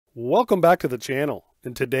Welcome back to the channel.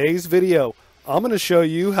 In today's video, I'm going to show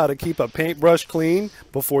you how to keep a paintbrush clean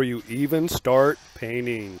before you even start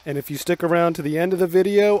painting. And if you stick around to the end of the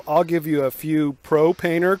video, I'll give you a few pro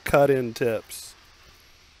painter cut-in tips.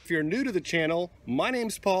 If you're new to the channel, my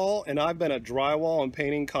name's Paul and I've been a drywall and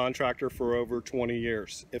painting contractor for over 20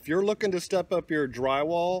 years. If you're looking to step up your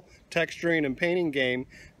drywall, texturing, and painting game,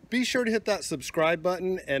 be sure to hit that subscribe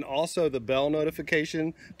button and also the bell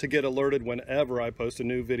notification to get alerted whenever I post a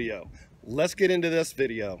new video. Let's get into this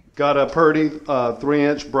video. Got a Purdy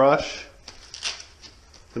 3-inch brush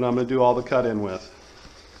that I'm going to do all the cut in with.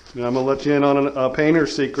 And I'm going to let you in on a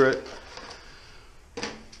painter's secret.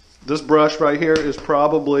 This brush right here is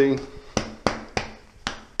probably,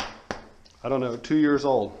 I don't know, 2 years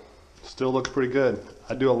old. Still looks pretty good.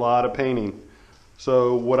 I do a lot of painting.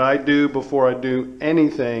 So what I do before I do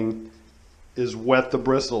anything is wet the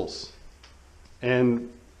bristles and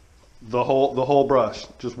the whole brush.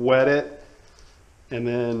 Just wet it and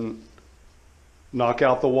then knock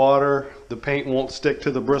out the water. The paint won't stick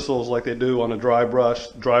to the bristles like they do on a dry brush.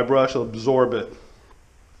 Dry brush will absorb it.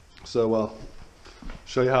 So I'll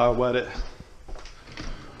show you how I wet it.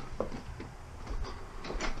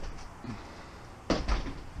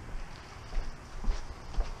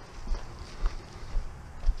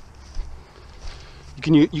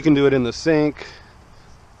 You can do it in the sink.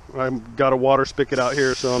 I've got a water spigot out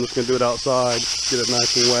here, so I'm just going to do it outside. Get it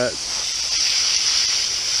nice and wet.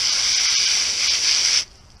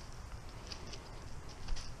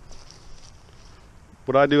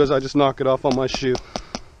 What I do is I just knock it off on my shoe.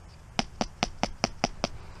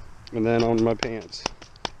 And then on my pants.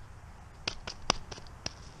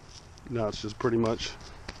 Now it's just pretty much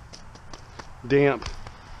damp.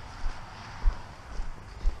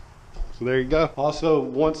 So there you go. Also,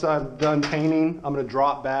 once I'm done painting, I'm going to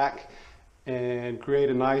drop back and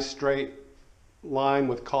create a nice straight line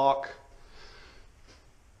with caulk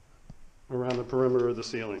around the perimeter of the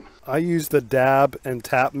ceiling. I use the dab and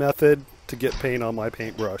tap method to get paint on my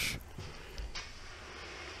paintbrush.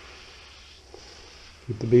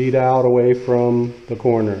 Get the bead out away from the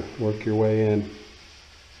corner. Work your way in.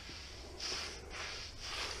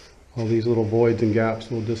 All these little voids and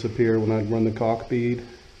gaps will disappear when I run the caulk bead.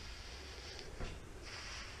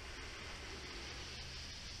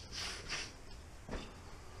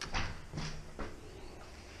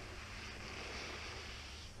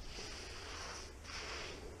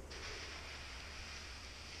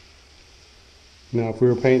 Now if we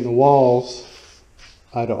were painting the walls,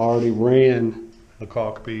 I'd already ran the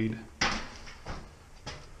caulk bead.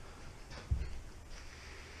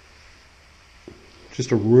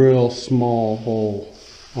 Just a real small hole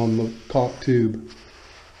on the caulk tube.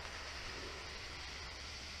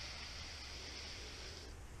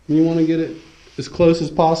 You want to get it as close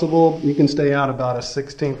as possible. You can stay out about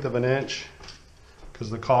 1/16 of an inch because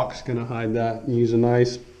the caulk's going to hide that. And use a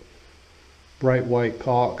nice bright white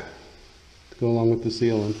caulk go along with the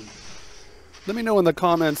ceiling. Let me know in the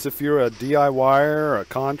comments if you're a DIYer, a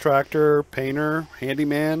contractor, painter,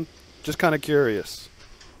 handyman. Just kind of curious.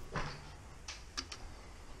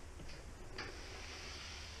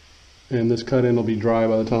 And this cut-in will be dry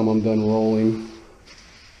by the time I'm done rolling.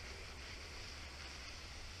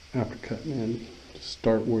 After cutting in, just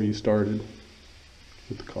start where you started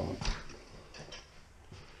with the caulk.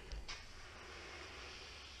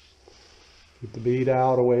 Get the bead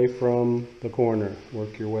out away from the corner.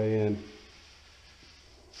 Work your way in.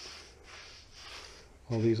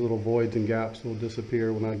 All these little voids and gaps will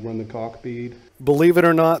disappear when I run the caulk bead. Believe it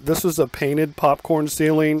or not, this was a painted popcorn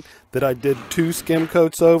ceiling that I did 2 skim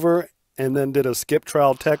coats over and then did a skip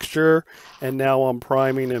trowel texture, and now I'm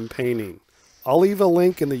priming and painting. I'll leave a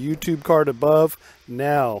link in the YouTube card above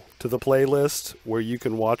now to the playlist where you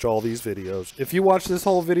can watch all these videos. If you watch this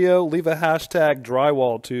whole video, leave a hashtag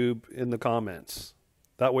drywalltube in the comments.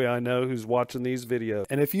 That way I know who's watching these videos.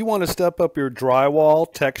 And if you want to step up your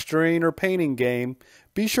drywall, texturing, or painting game,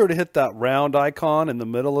 be sure to hit that round icon in the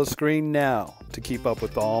middle of the screen now to keep up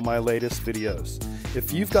with all my latest videos.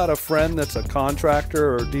 If you've got a friend that's a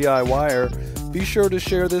contractor or DIYer, be sure to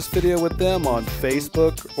share this video with them on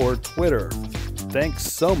Facebook or Twitter. Thanks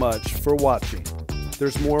so much for watching.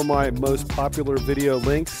 There's more of my most popular video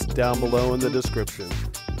links down below in the description.